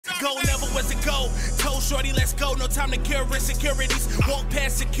go, never was a go. Told shorty, let's go, no time to care insecurities. Walk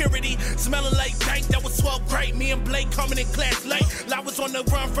past security, smelling like dank, that was 12 great. Me and Blake coming in class late. I was on the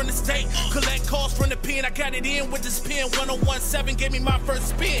run from the state, collect calls from the pen. I got it in with this pen, 1017 gave me my first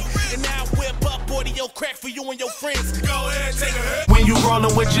spin. And now I whip up audio crack for you and your friends. Go ahead, take a hit. When you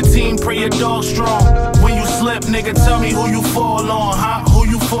rolling with your team, pray your dog strong. When you slip, nigga, tell me who you fall on, huh? Who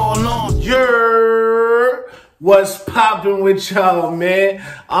you fall on? YERRR! What's poppin' with y'all, man?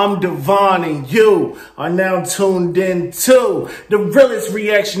 I'm Davon and you are now tuned in to the realest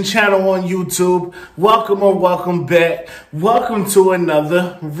reaction channel on YouTube. Welcome or welcome back. Welcome to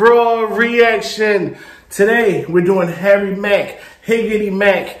another raw reaction. Today, we're doing Harry Mack, Higgity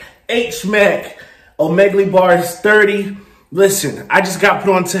Mack, H Mack, Omegle bars 30. Listen, I just got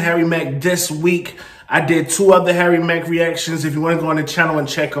put onto Harry Mack this week. I did 2 other Harry Mack reactions. If you want to go on the channel and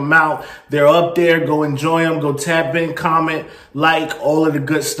check them out, they're up there. Go enjoy them. Go tap in, comment, like, all of the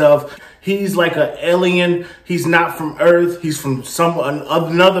good stuff. He's like an alien. He's not from Earth. He's from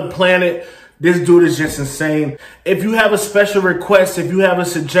another planet. This dude is just insane. If you have a special request, if you have a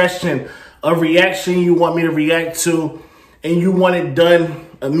suggestion, a reaction you want me to react to, and you want it done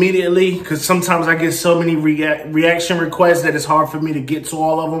immediately, because sometimes I get so many reaction requests that it's hard for me to get to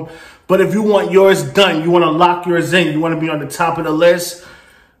all of them. But if you want yours done, you want to lock yours in, you want to be on the top of the list,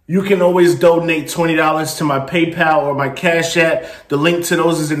 you can always donate $20 to my PayPal or my Cash App. The link to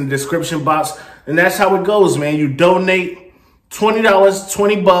those is in the description box. And that's how it goes, man. You donate $20,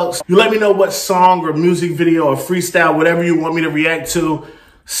 20 bucks. You let me know what song or music video or freestyle, whatever you want me to react to.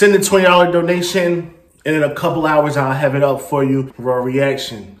 Send the $20 donation. And in a couple hours, I'll have it up for you. Raw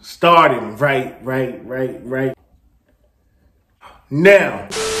reaction. Starting right now.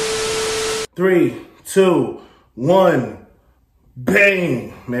 3, 2, 1,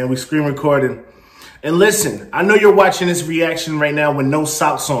 bang. Man, we screen recording. And listen, I know you're watching this reaction right now with no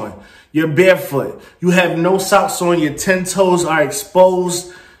socks on. You're barefoot. You have no socks on. Your 10 toes are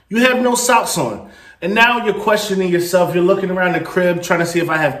exposed. You have no socks on. And now you're questioning yourself. You're looking around the crib, trying to see if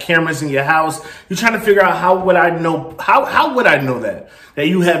I have cameras in your house. You're trying to figure out how would I know that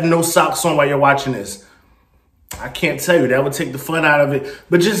you have no socks on while you're watching this. I can't tell you. That would take the fun out of it.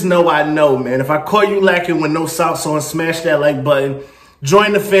 But just know I know, man. If I caught you lacking with no socks on, smash that like button.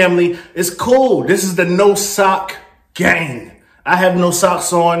 Join the family. It's cool. This is the no sock gang. I have no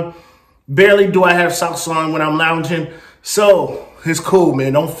socks on. Barely do I have socks on when I'm lounging. So it's cool,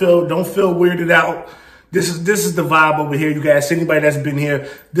 man. Don't feel weirded out. This is the vibe over here, you guys. Anybody that's been here,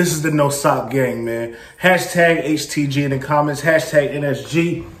 this is the no sock gang, man. Hashtag HTG in the comments. Hashtag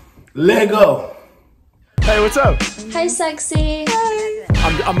NSG. Lego. Hey, what's up? Hi, sexy. Hey.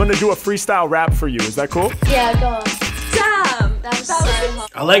 I'm gonna do a freestyle rap for you. Is that cool? Yeah, go on. Damn, that was so hot.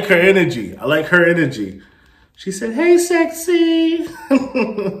 I like her energy. I like her energy. She said, "Hey, sexy."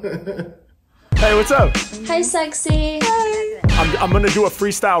 Hey, what's up? Hi, sexy. Hey. I'm gonna do a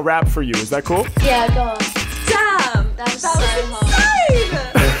freestyle rap for you. Is that cool? Yeah, go on. Damn, that was so hot.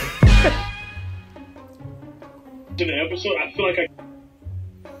 In the episode, I feel like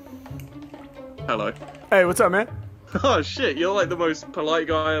Hello. Hey, what's up, man? Oh shit, you're like the most polite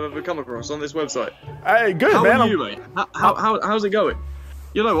guy I've ever come across on this website. Hey, good, how man. How are you, mate? How's it going?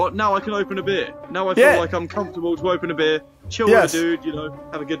 You know what? Now I can open a beer. Now I feel like I'm comfortable to open a beer, chill with a dude, you know,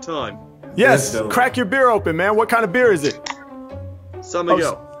 have a good time. Yes, crack your beer open, man. What kind of beer is it? San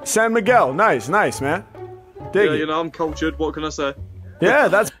Miguel. Oh, San Miguel. Nice, man. Dig it. You know, I'm cultured. What can I say? Yeah,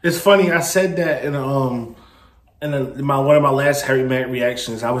 that's... It's funny. I said that in one of my last Harry Mack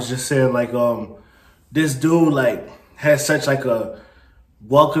reactions. I was just saying like this dude like has such like a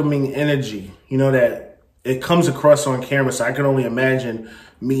welcoming energy, you know, that it comes across on camera. So I can only imagine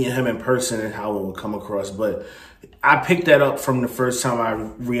meeting him in person and how it would come across. But I picked that up from the first time I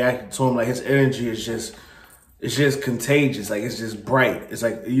reacted to him. Like his energy is just, it's just contagious. Like it's just bright. It's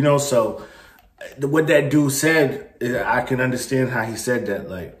like, you know, so what that dude said, I can understand how he said that.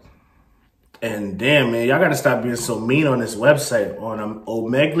 Like, and damn, man, y'all gotta stop being so mean on this website on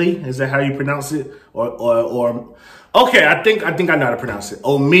Omegle. Is that how you pronounce it? Or okay, I think I know how to pronounce it.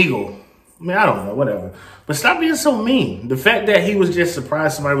 Omegle. I mean, I don't know, whatever. But stop being so mean. The fact that he was just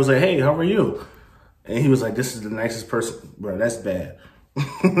surprised somebody was like, "Hey, how are you?" And he was like, "This is the nicest person." Bro, that's bad.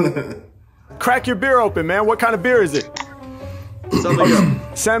 Crack your beer open, man. What kind of beer is it? San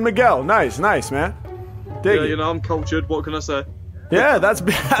Miguel. San Miguel. Nice, man. Dig it. You know, I'm cultured. What can I say? Yeah, that's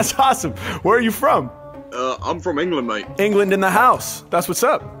awesome. Where are you from? I'm from England, mate. England in the house. That's what's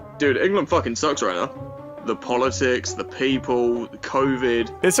up. Dude, England fucking sucks right now. The politics, the people, the COVID.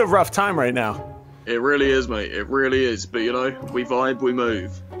 It's a rough time right now. It really is, mate. It really is. But you know, we vibe, we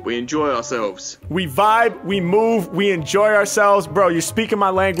move, we enjoy ourselves. We vibe, we move, we enjoy ourselves, bro. You're speaking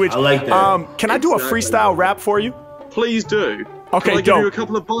my language. I like that. Can I do a freestyle rap for you? Please do. Okay, Can I give you a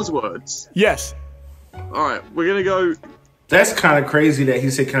couple of buzzwords? Yes. All right, we're gonna go. That's kind of crazy that he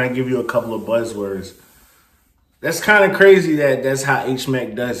said, "Can I give you a couple of buzzwords?" That's kind of crazy that that's how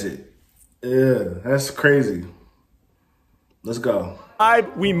Mack does it. Yeah, that's crazy. Let's go.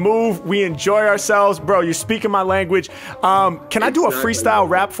 We move, we enjoy ourselves, bro. You're speaking my language. Can I do a freestyle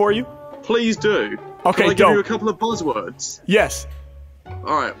rap for you? Please do. Okay, Can I give you a couple of buzzwords? Yes.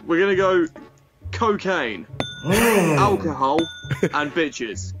 All right, we're gonna go cocaine, alcohol, and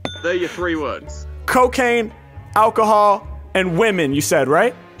bitches. They're your 3 words. Cocaine, alcohol, and women, you said,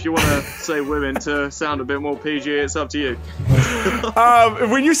 right? If you want to say women to sound a bit more PG, it's up to you.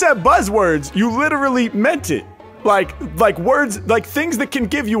 When you said buzzwords, you literally meant it. Like words, like things that can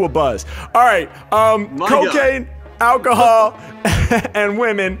give you a buzz. All right, cocaine, alcohol, and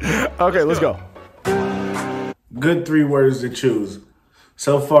women. Okay, let's go. Good 3 words to choose.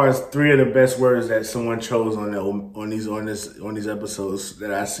 So far, it's 3 of the best words that someone chose on these episodes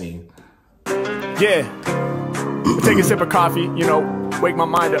that I've seen. Yeah. Take a sip of coffee, you know, wake my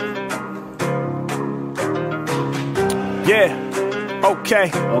mind up. Yeah.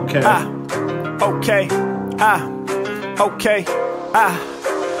 Okay. Okay. Okay. Okay.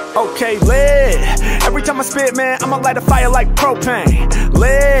 Okay, lit. Every time I spit, man, I'ma light a fire like propane.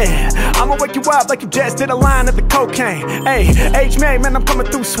 Lit. I'ma wake you up like you just did a line of the cocaine. Hey, Mack, man, I'm coming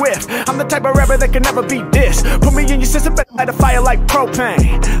through swift. I'm the type of rapper that can never be dissed. Put me in your system, but light a fire like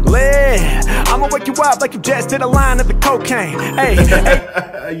propane. Lit. I'ma wake you up like you just did a line of the cocaine. Hey.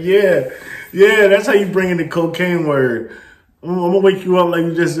 Yeah, that's how you bring in the cocaine word. I'm gonna wake you up like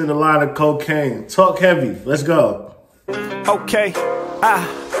you just did a line of cocaine. Talk heavy. Let's go. Okay.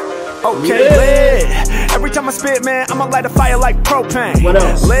 Okay, lit. Every time I spit, man, I'ma light a fire like propane. What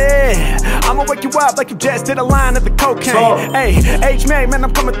else? Lit. I'ma wake you up like you just did a line of the cocaine. Hey, Mack, man,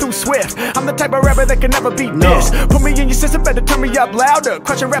 I'm coming through swift. I'm the type of rapper that can never be dissed. Put me in your system, better turn me up louder.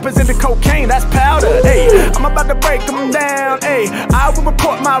 Crushing rappers into cocaine, that's powder. Hey, I'm about to break them down. Hey, I will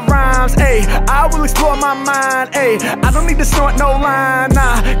report my rhymes. Hey, I will explore my mind. Hey, I don't need to snort no line,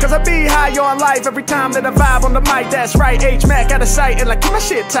 nah. Cause I be high on life every time that I vibe on the mic. That's right, Mack out of sight and like keep my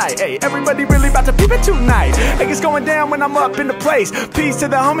shit tight. Hey, everybody really about to peep it tonight. Hey, it's going down when I'm up in the place. Peace to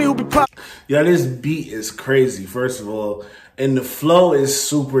the homie who be pop. Yo, this beat is crazy, first of all. And the flow is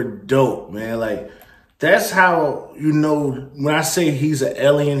super dope, man. Like, that's how you know when I say he's an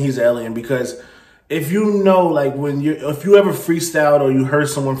alien, because if you know, like if you ever freestyled or you heard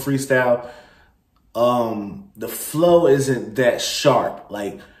someone freestyle, the flow isn't that sharp.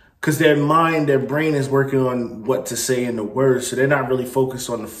 Like, because their brain is working on what to say in the words, so they're not really focused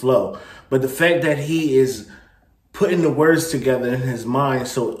on the flow. But the fact that he is putting the words together in his mind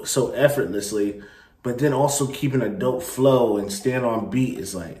so effortlessly, but then also keeping a dope flow and staying on beat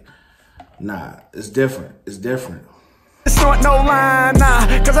is like, nah, it's different. It's different. Snort no line, nah.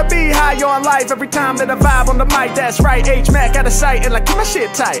 Cause I be high on life every time that I vibe on the mic. That's right, Mack out of sight and like keep my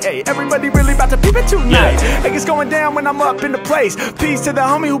shit tight. Hey, everybody really about to peep it tonight. Hey, it's going down when I'm up in the place. Peace to the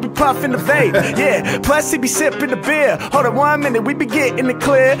homie who be puffing the vape. Yeah, plus he be sipping the beer. Hold on 1 minute, we be getting it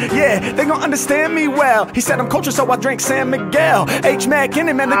clear. Yeah, they gon' understand me well. He said I'm cultured, so I drink San Miguel. Mack in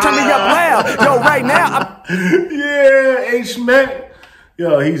it, man, they turn me up loud. Yo, right now, yeah, Mack.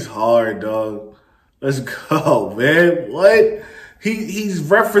 Yo, he's hard, dog. Let's go, man. What? He's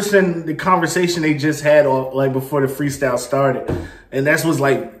referencing the conversation they just had like before the freestyle started. And that's what's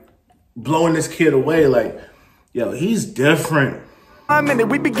like blowing this kid away. Like, yo, he's different. 1 minute,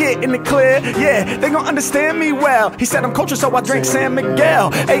 we be getting it clear. Yeah, they gon' understand me well. He said I'm cultured, so I drink San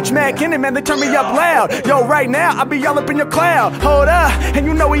Miguel. Mack in it, man, they turn me up loud. Yo, right now, I be all up in your cloud. Hold up, and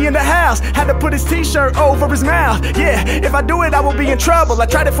you know he in the house. Had to put his t-shirt over his mouth. Yeah, if I do it, I will be in trouble. I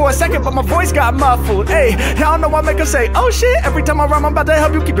tried it for a second, but my voice got muffled. Hey, y'all know I make her say, oh shit. Every time I rhyme, I'm about to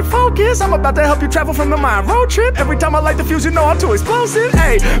help you keep it focused. I'm about to help you travel from the mind road trip. Every time I light the fuse, you know I'm too explosive.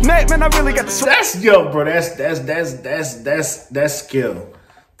 Hey, Mack, man, I really got the That's, yo, bro, that's skill.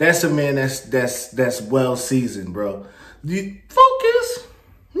 That's a man that's well seasoned, bro. You focus.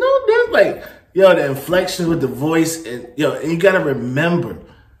 No, that's like, yo, the inflections with the voice, and and you gotta remember,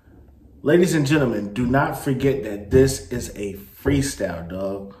 ladies and gentlemen, do not forget that this is a freestyle,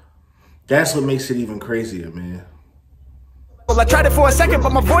 dog. That's what makes it even crazier, man. Well, I tried it for a second,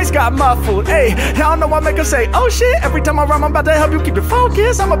 but my voice got muffled. Hey, y'all know I make them say, oh shit. Every time I rhyme, I'm about to help you keep it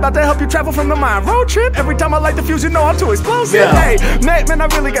focused. I'm about to help you travel from the mind road trip. Every time I light the fuse, you know I'm too explosive. Yeah. Hey, man, I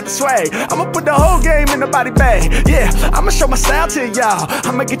really got the swag. I'ma put the whole game in the body bag. Yeah, I'ma show my style to y'all.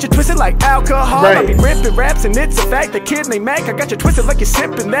 I'ma get you twisted like alcohol. Right. I be ripping raps, and it's a fact. The kid named Mack, I got you twisted like you're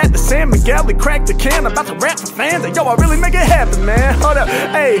sipping that. The San Miguel, he cracked the can. About to rap for fans. And yo, I really make it happen, man. Hold up.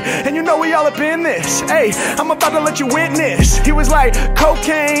 Hey, and you know we all up in this. Hey, I'm about to let you witness. He was like,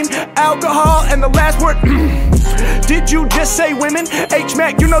 cocaine, alcohol, and the last word, did you just say women?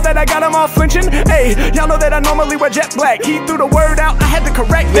 H-Mack, you know that I got him all flinching. Hey, y'all know that I normally wear jet black. He threw the word out, I had to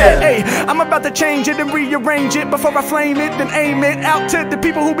correct that. Hey, I'm about to change it and rearrange it. Before I flame it, then aim it out to the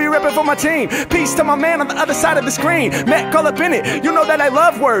people who be repping for my team. Peace to my man on the other side of the screen. Mack, all up in it, you know that I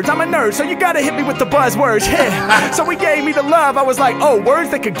love words. I'm a nerd, so you gotta hit me with the buzzwords. Yeah. So he gave me the love, I was like, oh, words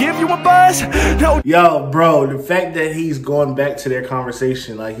that could give you a buzz? No. Yo, bro, the fact that he's going back to their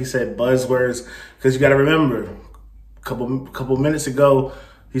conversation, like he said buzzwords, because you got to remember, a couple minutes ago,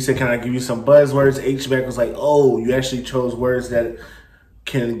 he said, can I give you some buzzwords? H-Mack was like, oh, you actually chose words that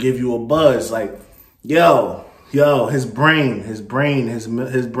can give you a buzz. Like, yo, his brain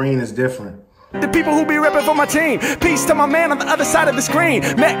is different. The people who be repping for my team. Peace to my man on the other side of the screen.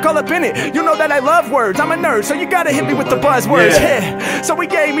 Mack, all up in it, you know that I love words. I'm a nerd, so you gotta hit me with the buzzwords. Yeah. So he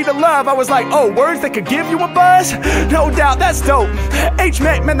gave me the love, I was like, oh, words that could give you a buzz? No doubt, that's dope.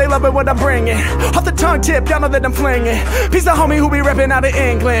 H-Mack, man, they love it what I'm bringing. Off the tongue tip, y'all know that I'm flinging. He's the homie who be repping out of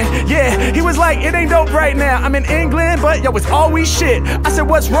England. Yeah, he was like, it ain't dope right now, I'm in England, but yo, it's always shit. I said,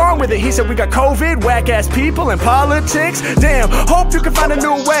 what's wrong with it? He said, we got COVID, whack-ass people, and politics. Damn, hope you can find a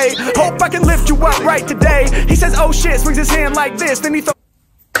new way. Hope I can live you up right today. He says, oh shit, swings his hand like this, then he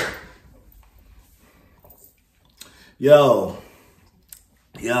Yo,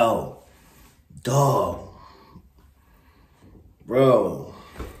 dog, bro,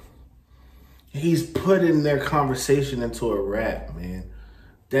 he's putting their conversation into a rap, man.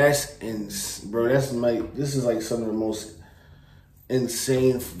 This is like some of the most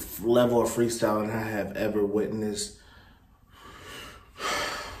insane level of freestyling I have ever witnessed.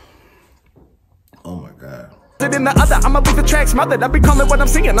 Oh my God. in the other, I'ma leave the track smothered. I be calling what I'm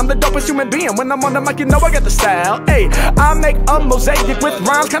singing, I'm the dopest human being. When I'm on the mic, you know I got the style. Hey, I make a mosaic with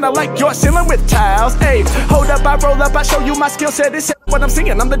rhymes, kinda like your ceiling with tiles. Hey, hold up, I roll up, I show you my skill set. It's what I'm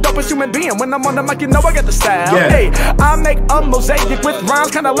singing, I'm the dopest human being. When I'm on the mic, you know I got the style. Hey, I make a mosaic with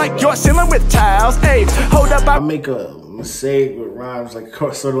rhymes, kinda like your ceiling with tiles. Hey, hold up, I make a mosaic with rhymes, like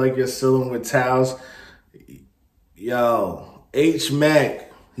sort of like your ceiling with tiles. Yo,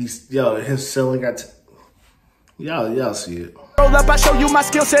 H-Mack, his ceiling got. Y'all see it. Roll up, I show you my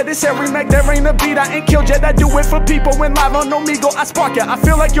skill set. It's every Mac, there ain't a beat I ain't killed yet. I do it for people when live on Omegle. I spark ya. I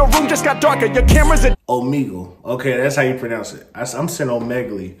feel like your room just got darker. Your camera's a Omegle. Okay, that's how you pronounce it. I'm saying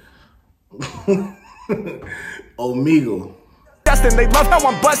Omegle. Omegle. They love how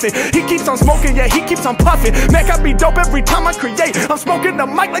I'm busting. He keeps on smoking, yeah, he keeps on puffing. Mac, I be dope every time I create. I'm smoking the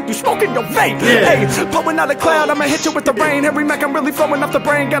mic like you smoking your vape. Hey, blowing out a cloud, I'ma hit you with the rain. Every Mac, I'm really flowing off the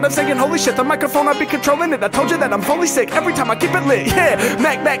brain. Got him saying, holy shit, the microphone, I be controlling it. I told you that I'm fully sick every time I keep it lit. Yeah,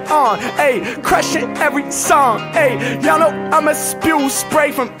 Mac on, hey, crushing every song. Hey, y'all know I'ma spew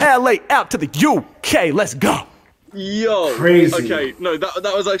spray from LA out to the UK. Let's go. Yo, crazy. Okay, no, that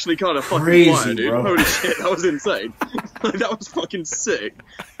was actually kind of fucking crazy, fire, dude. Bro. Holy shit, that was insane. Like, that was fucking sick.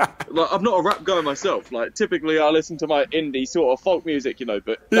 Like, I'm not a rap guy myself. Like, typically I listen to my indie sort of folk music, you know,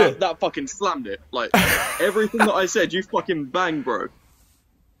 but that fucking slammed it. Like, everything that I said, you fucking bang, bro.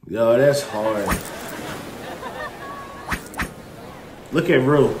 Yo, that's hard. Look at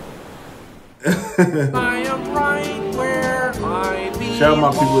Rue. I am right where I belong. Shout out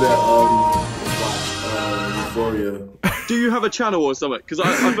my people that Euphoria. Do you have a channel or something? Because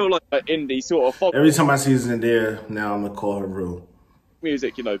I feel like an indie sort of folk Every time I see in there, now I'm gonna call her Rue.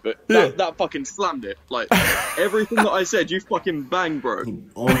 music, you know, but that fucking slammed it. Like, everything that I said, you fucking bang, bro. On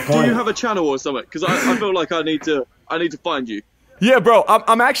point. Do you have a channel or something? Because I feel like I need to find you. Yeah, bro,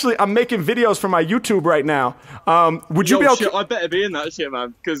 I'm making videos for my YouTube right now. Would you be okay? Shit, I better be in that shit,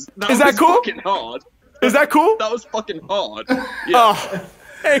 man, because Is that cool? fucking hard. Is that cool? That was fucking hard. Yeah. Oh,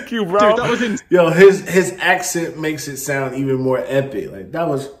 thank you, bro. Dude, that was insane. Yo, his accent makes it sound even more epic. Like, that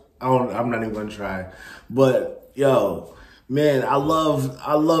was, I'm not even gonna try. But yo, man, I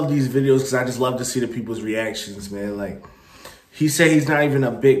love these videos because I just love to see the people's reactions, man. Like, he said he's not even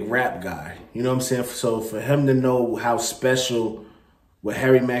a big rap guy. You know what I'm saying? So for him to know how special what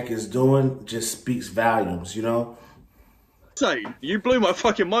Harry Mack is doing just speaks volumes, you know? Insane. You blew my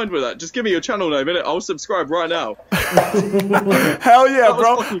fucking mind with that. Just give me your channel name, innit? I'll subscribe right now. Hell yeah, that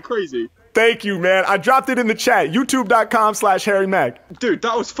bro. was fucking crazy. Thank you, man. I dropped it in the chat. YouTube.com/HarryMack. Dude,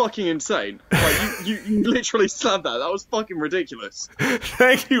 that was fucking insane. Like, you literally slammed that. That was fucking ridiculous.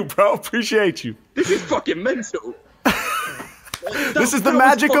 Thank you, bro. Appreciate you. This is fucking mental. This is the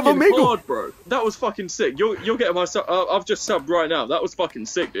magic of Omegle. Hard, bro. That was fucking sick. You're getting my sub. I've just subbed right now. That was fucking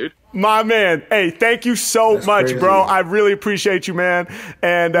sick, dude. My man. Hey, thank you so much, crazy. bro. I really appreciate you, man.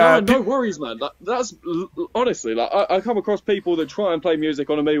 And no worries, man. That's honestly, like, I come across people that try and play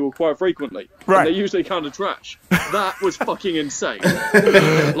music on Omegle quite frequently. Right. And they're usually kind of trash. That was fucking insane.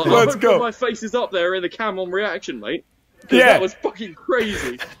 Like, Let's go. My face is up there in the cam on reaction, mate. Yeah. That was fucking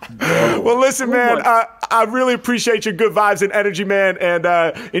crazy. well, listen, man, I really appreciate your good vibes and energy, man. And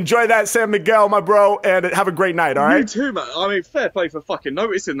enjoy that San Miguel, my bro. And have a great night, all right? You too, man. I mean, fair play for fucking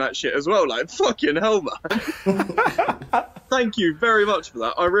noticing that shit as well. Like, fucking hell, man. Thank you very much for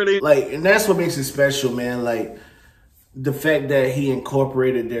that. I really... Like, and that's what makes it special, man. Like, the fact that he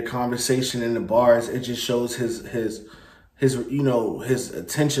incorporated their conversation in the bars, it just shows his you know, his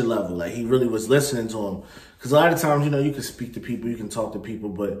attention level. Like, he really was listening to him. Because a lot of times, you know, you can speak to people, you can talk to people,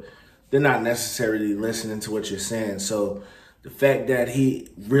 but they're not necessarily listening to what you're saying. So the fact that he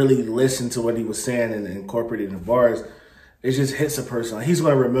really listened to what he was saying and incorporated in the bars, it just hits a person. Like, he's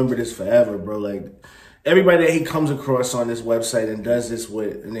going to remember this forever, bro. Like, everybody that he comes across on this website and does this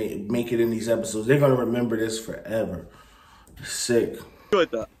with, and they make it in these episodes, they're going to remember this forever. Sick. Enjoyed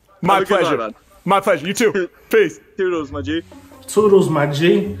that. My pleasure. Night, my pleasure. You too. Peace. Toodles, my G. Toodles, my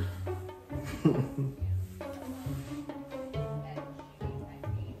G.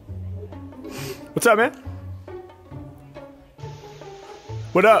 What's up, man?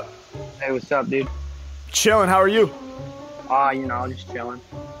 What up? Hey, what's up, dude? Chilling. How are you? You know, just chilling.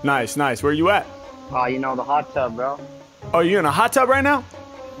 Nice, nice. Where you at? You know, the hot tub, bro. Oh, you in a hot tub right now?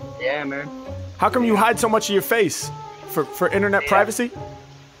 Yeah, man. How come you hide so much of your face? For internet privacy?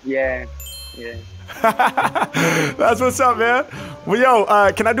 Yeah. That's what's up, man. Well,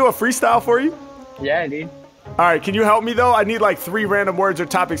 yo, can I do a freestyle for you? Yeah, dude. All right, can you help me, though? I need like 3 random words or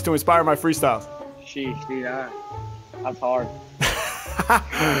topics to inspire my freestyles. Sheesh, dude. That's hard.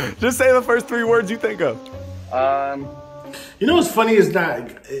 Just say the first 3 words you think of. You know what's funny is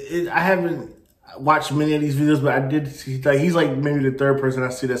I haven't watched many of these videos, but I did see, like, he's like maybe the 3rd person I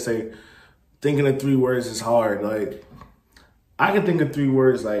see that say thinking of 3 words is hard. Like, I can think of 3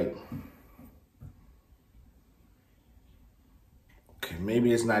 words like, okay,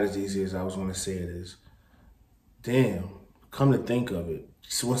 maybe it's not as easy as I was going to say it is. Damn, come to think of it.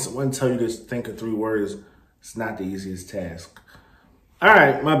 So when someone tell you to think of 3 words, it's not the easiest task. All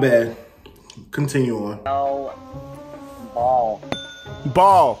right, my bad. Continue on. No. Ball.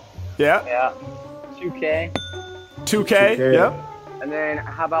 Ball. Yeah. Yeah. 2K. 2K. Yep. And then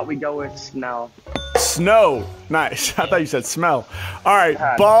how about we go with smell? Snow. Nice. I thought you said smell. All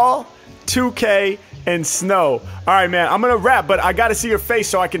right. Ball, 2K, and snow. All right, man. I'm going to rap, but I got to see your face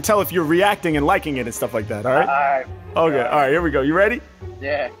so I can tell if you're reacting and liking it and stuff like that. All right? All right. Okay. All right. Here we go. You ready?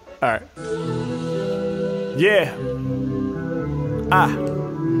 Yeah. All right. Yeah.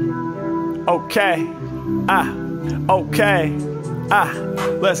 Okay. Okay.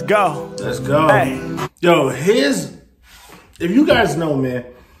 Let's go. Let's go. Hey. Yo, if you guys know, man,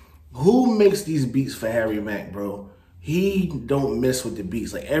 who makes these beats for Harry Mack, bro? He don't miss with the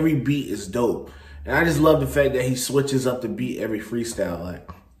beats. Like, every beat is dope. And I just love the fact that he switches up the beat every freestyle. Like,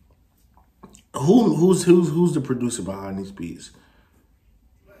 who's the producer behind these beats?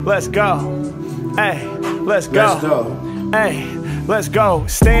 Let's go. Hey, let's go. Let's go. Hey, let's go.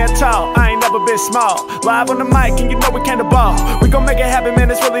 Stand tall, I ain't never been small. Live on the mic and you know we came to ball. We gon' make it happen, man,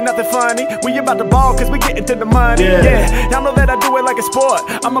 it's really nothing funny. We about to ball cause we getting to the money. Yeah, y'all know that I do it like a sport.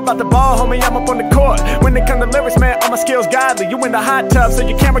 I'm about to ball, homie, I'm up on the court. When it come to lyrics, man, all my skills godly. You in the hot tub, so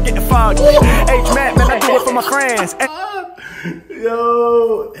your camera getting foggy. H-Mack, man, I do it for my friends.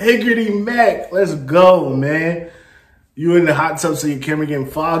 Yo, Higgerty Mack, let's go, man. You in the hot tub so your camera getting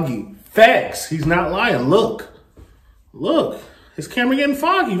foggy. Facts. He's not lying. Look. His camera getting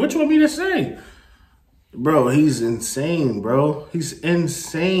foggy. What you want me to say? Bro, he's insane, bro. He's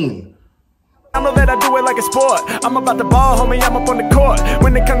insane. I know that I do it like a sport. I'm about to ball, homie, I'm up on the court.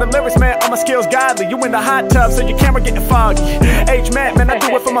 When it come to lyrics, man, all my skills godly. You in the hot tub, so your camera getting foggy. H-Mack, man, I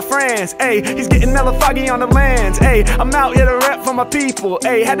do it for my friends. Ayy, he's getting hella foggy on the lens. Ayy, I'm out here to rap for my people.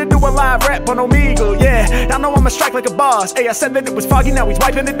 Ayy, had to do a live rap on Omegle, yeah. Y'all know I'ma strike like a boss. Ayy, I said that it was foggy, now he's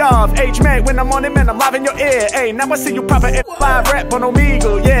wiping it off. H-Mack, when I'm on it, man, I'm live in your ear. Ayy, now I see you proper live rap on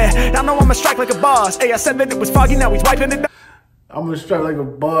Omegle, yeah. Y'all know I'ma strike like a boss. Ayy, I said that it was foggy, now he's wiping it off. I'm gonna strike like a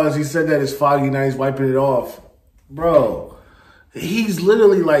boss. He said that it's foggy, now he's wiping it off. Bro, he's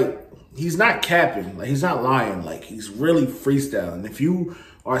literally like he's not capping. Like, he's not lying. Like, he's really freestyling. If you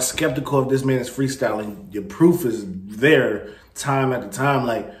are skeptical of this man is freestyling, your proof is there time after time.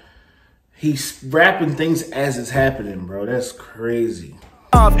 Like, he's rapping things as it's happening, bro. That's crazy.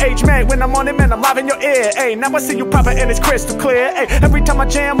 H-Mack, when I'm on it, man, I'm live in your ear. Ay, now I see you proper and it's crystal clear. Ay, every time I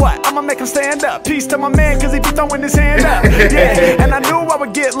jam, what? I'ma make him stand up. Peace to my man, cause he be throwing his hand up. Yeah, and I knew I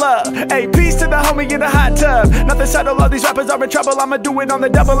would get love. Ay, peace to the homie in the hot tub. Nothing subtle, all these rappers are in trouble. I'ma do it on the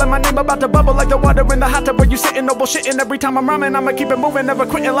double, and my name about to bubble like the water in the hot tub where you sitting, no bullshitting. Every time I'm rhyming, I'ma keep it moving, never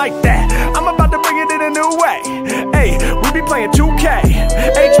quitting like that. I'm about to bring it in a new way. Ay, we be playing 2K.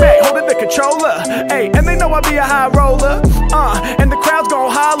 H-Mack holding the controller. Ay, and they know I be a high roller. And the crowd's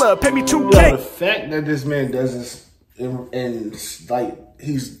gon' holler, pay me 2K. Yo, the fact that this man does this and like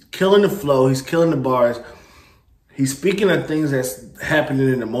he's killing the flow, he's killing the bars, he's speaking of things that's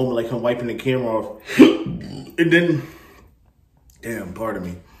happening in the moment, like him wiping the camera off, and then, damn, pardon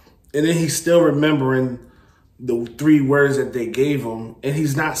me, and then he's still remembering the 3 words that they gave him, and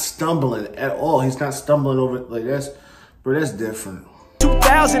he's not stumbling at all. He's not stumbling over it. Like, that's, bro, that's different.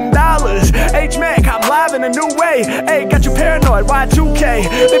 $2,000. H-Mack, I'm live in a new way. Hey, got you paranoid,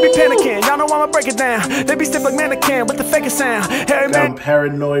 Y2K. They be panicking, y'all know I'ma break it down. They be stiff like mannequin with the fakest sound. Harry man, I'm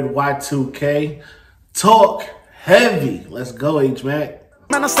paranoid, Y2K. Talk heavy. Let's go, H-Mack.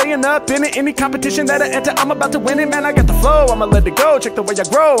 man, I'm staying up in it. Any competition that I enter, I'm about to win it. Man, I got the flow, I'ma let it go. Check the way I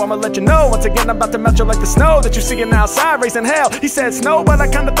grow, I'ma let you know. Once again, I'm about to melt you like the snow that you seeing outside, raising hell. He said snow, but I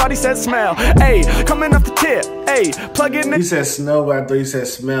kinda thought he said smell. Hey, coming off the tip, hey, plug it in. He said snow, but I thought he said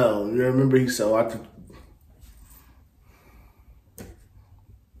smell. You remember he said,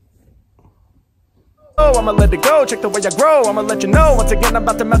 I'ma let it go, check the way I grow, I'ma let you know. Once again, I'm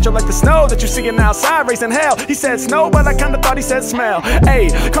about to melt you like the snow that you seeing outside, raising hell. He said snow, but I kinda thought he said smell. Hey,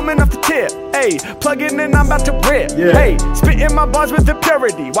 coming off the tip, hey, plug it in, I'm about to rip. Yeah. Hey, spitting my bars with the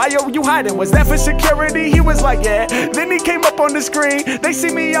purity. Why are you hiding? Was that for security? He was like, yeah. Then he came up on the screen. They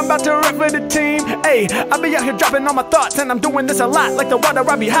see me, I'm about to rip for the team. Hey, I be out here dropping all my thoughts, and I'm doing this a lot. Like the water,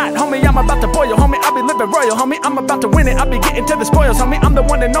 I be hot, homie. I'm about to boil, homie. I be living royal, homie. I'm about to win it. I be getting to the spoils, homie. I'm the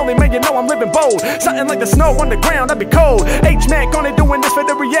one and only, man. You know I'm living bold. Something like the snow on the ground, I be cold. H-Mack only doing this for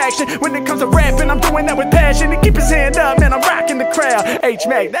the reaction. When it comes to rapping, I'm doing that with passion. And keep his hand up, man. I'm rocking the crowd.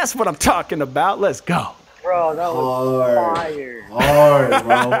 H-Mack, that's what I'm talking about. Let's go. Bro, that was fire. hard,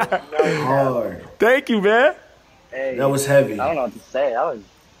 bro. Hard. Thank you, man. Hey, That was heavy. I don't know what to say. That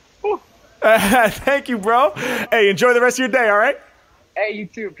was. Thank you, bro. Hey, enjoy the rest of your day, all right? Hey, you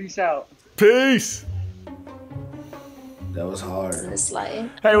too. Peace out. Peace. That was hard. This lighting.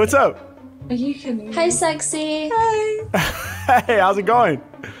 Hey, what's up? Are you kidding? Hey, sexy. Hey. Hey, how's it going?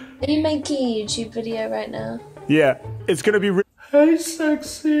 Are you making a YouTube video right now? Yeah, it's gonna be. Hey,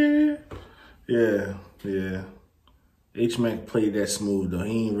 sexy. Yeah. H-Mack played that smooth, though.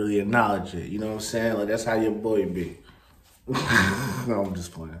 He ain't really acknowledge it. You know what I'm saying? Like, that's how your boy be. No, I'm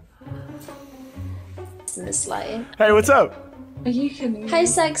just playing. This lighting. Hey, what's up? Are you kidding? Hey,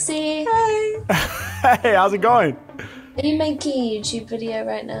 sexy. Hey. Hey, how's it going? Are you making a YouTube video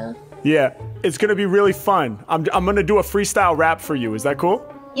right now? Yeah, it's gonna be really fun. I'm gonna do a freestyle rap for you. Is that cool?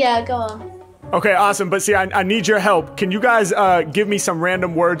 Yeah, go on. Okay, awesome. But see, I need your help. Can you guys give me some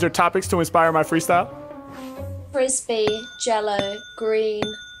random words or topics to inspire my freestyle? Frisbee, jello, green,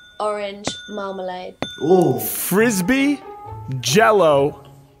 orange, marmalade. Ooh. Frisbee, jello,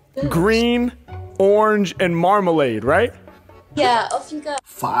 green, orange, and marmalade, right? Yeah, off you go.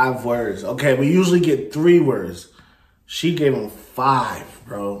 5 words. Okay, we usually get 3 words. She gave him 5,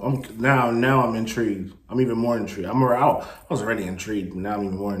 bro. Now I'm intrigued. I'm even more intrigued. I was already intrigued, but now I'm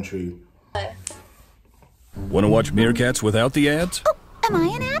even more intrigued. Want to watch Meerkats without the ads? Oh, am I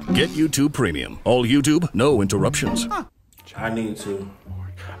an ad? Get YouTube Premium. All YouTube, no interruptions. I need to.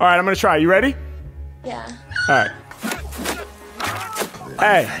 All right, I'm gonna try. You ready? Yeah. All right.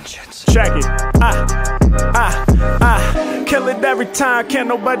 Hey, check it. Kill it every time. Can't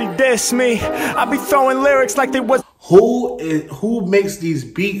nobody diss me. I be throwing lyrics like they was. Who makes these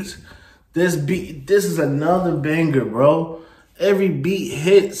beats? This is another banger, bro. Every beat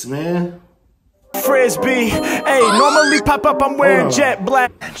hits, man. Frisbee, hey, normally pop up, I'm wearing jet black.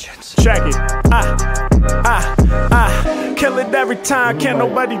 Check it, kill it every time, can't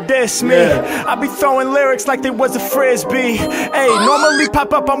nobody diss me. I be throwing lyrics like they was a frisbee. Hey, normally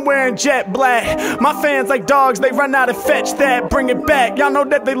pop up, I'm wearing jet black. My fans like dogs, they run out and fetch that, bring it back. Y'all know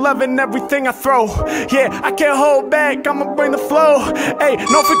that they loving everything I throw. Yeah, I can't hold back, I'ma bring the flow. Hey,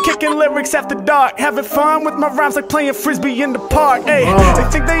 known for kicking lyrics after dark, having fun with my rhymes like playing frisbee in the park. Hey, they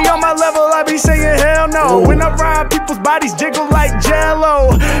think they on my level, I be saying hell no. When I rhyme, people's bodies jiggle like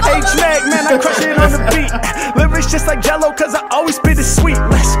jello. H-Mack, man, I crush it on the beat. Lyrics just like jello, cause I always spit it sweet.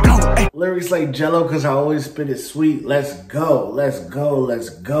 Let's go, ay. lyrics like Jello because I always spit it sweet. Let's go, let's go, let's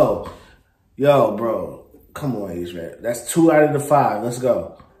go. Yo, bro, come on, H-Rap. That's 2 out of the 5. Let's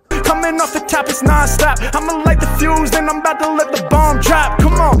go. Coming off the top, it's non-stop. I'ma light the fuse, then I'm about to let the bomb drop.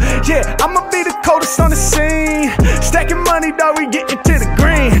 Come on, yeah, I'ma be the coldest on the scene. Stacking money, dog, we getting to the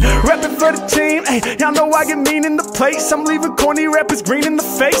green. Rapping for the team, hey, y'all know I get mean in the place. I'm leaving corny rappers green in the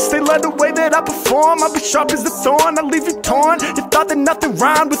face. They love the way that I perform. I'll be sharp as the thorn, I leave you torn. You thought that nothing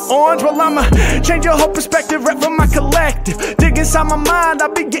rhymed with orange. Well, I'ma change your whole perspective, rap from my collective. Dig inside my mind,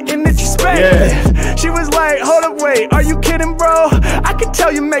 I'll be getting introspective. Yeah. She was like, hold up, wait, are you kidding, bro? I can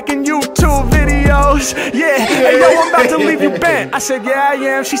tell you making YouTube videos. Yeah, hey, yo, I'm about to leave you bent. I said, yeah, I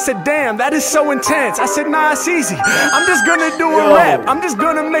am. She said, damn, that is so intense. I said, nah, it's easy. I'm just gonna do a rap. I'm just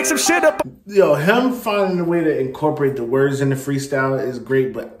gonna make some shit up. Yo, him finding a way to incorporate the words in the freestyle is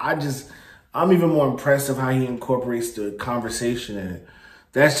great, but I'm even more impressed of how he incorporates the conversation in it.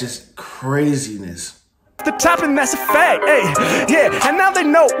 That's just craziness. The top, and that's a fact, ayy. Yeah, and now they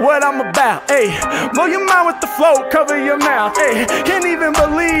know what I'm about, ayy. Blow your mind with the flow, cover your mouth, ayy. Can't even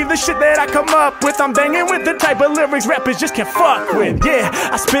believe the shit that I come up with. I'm banging with the type of lyrics rappers just can't fuck with. Yeah,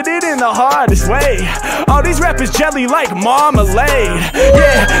 I spit it in the hardest way. All these rappers jelly like marmalade.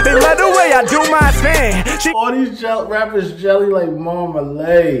 Yeah, they love the way I do my thing. All these rappers jelly like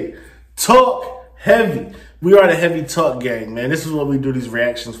marmalade. Talk heavy. We are the heavy talk gang, man. This is what we do these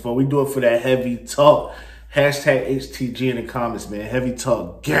reactions for. We do it for that heavy talk. Hashtag HTG in the comments, man. Heavy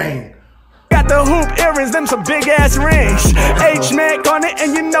talk gang. Got the hoop earrings, them some big ass rings. H-Mack on it,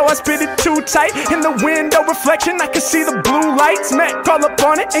 and you know I spit it too tight. In the window reflection, I can see the blue lights. Mack call up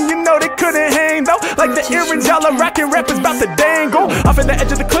on it, and you know they couldn't hang though. Like the earrings, y'all are rocking rappers about to dangle off at the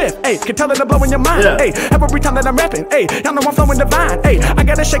edge of the cliff. Hey, can tell that I'm blowing your mind. Hey, every time that I'm rapping, hey, y'all know I'm flowing divine. Hey, I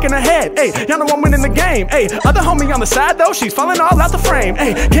got a shake in her head. Hey, y'all know I'm winning the game. Hey, other homie on the side though, she's falling all out the frame.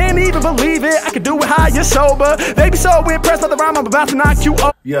 Hey, can't even believe it. I could do it high, you're sober. They be so impressed by the rhyme, I'm about to knock you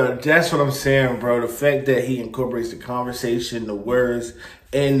up. Yo, that's what I'm saying, bro. The fact that he incorporates the conversation, the words,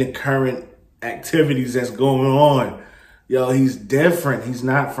 and the current activities that's going on. Yo, he's different. He's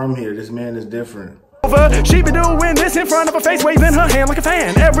not from here. This man is different. She be doing this in front of her face, waving her hand like a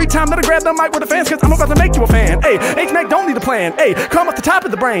fan. Every time that I grab the mic with the fans, cause I'm about to make you a fan. Hey, H-Mack don't need a plan. Hey, come off the top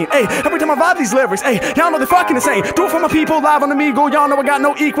of the brain. Hey, every time I vibe these lyrics, hey, y'all know they're fucking insane. Do it for my people live on Omegle. Y'all know I got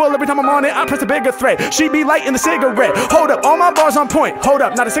no equal. Every time I'm on it, I press a bigger threat. She be lighting the cigarette. Hold up, all my bars on point. Hold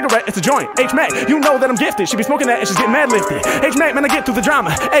up, not a cigarette, it's a joint. H-Mack, you know that I'm gifted. She be smoking that and she's getting mad lifted. H-Mack, man, I get through the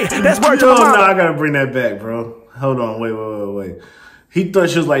drama. Hey, that's word to my mama. No, I gotta bring that back, bro. Hold on, wait. He thought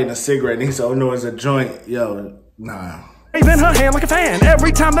she was lighting a cigarette, and he said, oh no, it's a joint. Yo, nah. Waving her hand like a fan.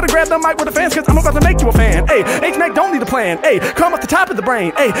 Every time that I grab the mic with the fans, cause I'm about to make you a fan. Hey, H-Mack don't need a plan. Hey, come off the top of the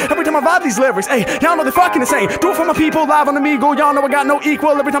brain. Hey, every time I vibe these lyrics, hey, y'all know they're fucking insane. Do it for my people live on Omegle. Y'all know I got no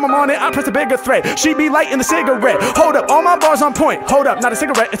equal. Every time I'm on it, I press a bigger threat. She be lighting the cigarette. Hold up, all my bars on point. Hold up, not a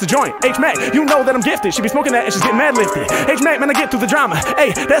cigarette, it's a joint. H-Mack, you know that I'm gifted. She be smoking that and she's getting mad lifted. H-Mack, man, I get through the drama.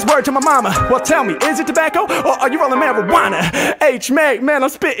 Hey, that's word to my mama. Well, tell me, is it tobacco or are you rolling marijuana? H-Mack, man, I'm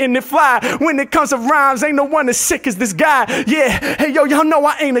spitting it fly. When it comes to rhymes, ain't no one as sick as this guy. Yeah. Hey, yo, y'all know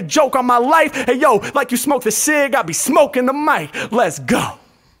I ain't a joke on my life. Hey, yo, like you smoke the cig, I be smoking the mic. Let's go.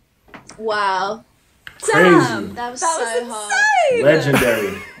 Wow. Crazy. Damn, that was so hard.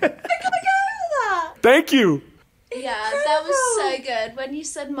 Legendary. Thank you. Yeah, that was so good. When you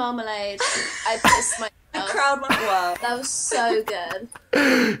said marmalade, I pissed myself. The crowd went wild. That was so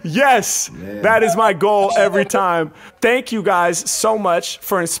good. Yes, man. That is my goal every time. Thank you guys so much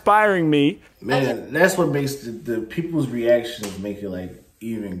for inspiring me. Man, that's what makes the people's reactions make it like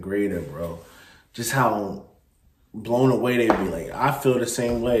even greater, bro. Just how blown away they be. Like, I feel the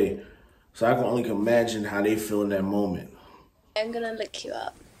same way. So I can only imagine how they feel in that moment. I'm gonna look you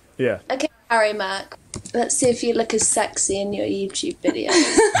up. Yeah. Okay, Harry Mack. Let's see if you look as sexy in your YouTube videos.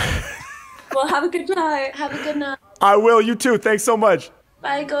 Well, have a good night. Have a good night. I will, you too. Thanks so much.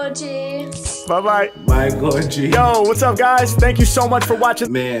 Bye, Gorgie. Bye-bye. Bye, Gorgie. Yo, what's up, guys? Thank you so much for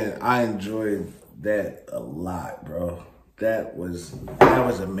watching. Man, I enjoyed that a lot, bro. That was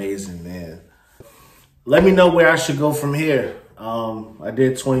amazing, man. Let me know where I should go from here. I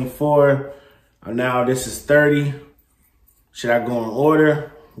did 24. Now this is 30. Should I go in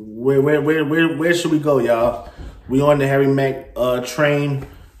order? Where should we go, y'all? We on the Harry Mack train.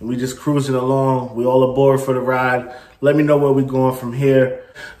 And we just cruising along. We all aboard for the ride. Let me know where we going from here.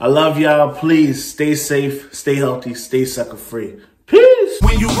 I love y'all. Please stay safe, stay healthy, stay sucker free. Peace.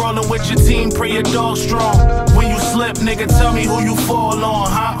 When you rollin' with your team, pray your dog strong. When you slip, nigga, tell me who you fall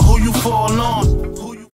on, huh? Who you fall on.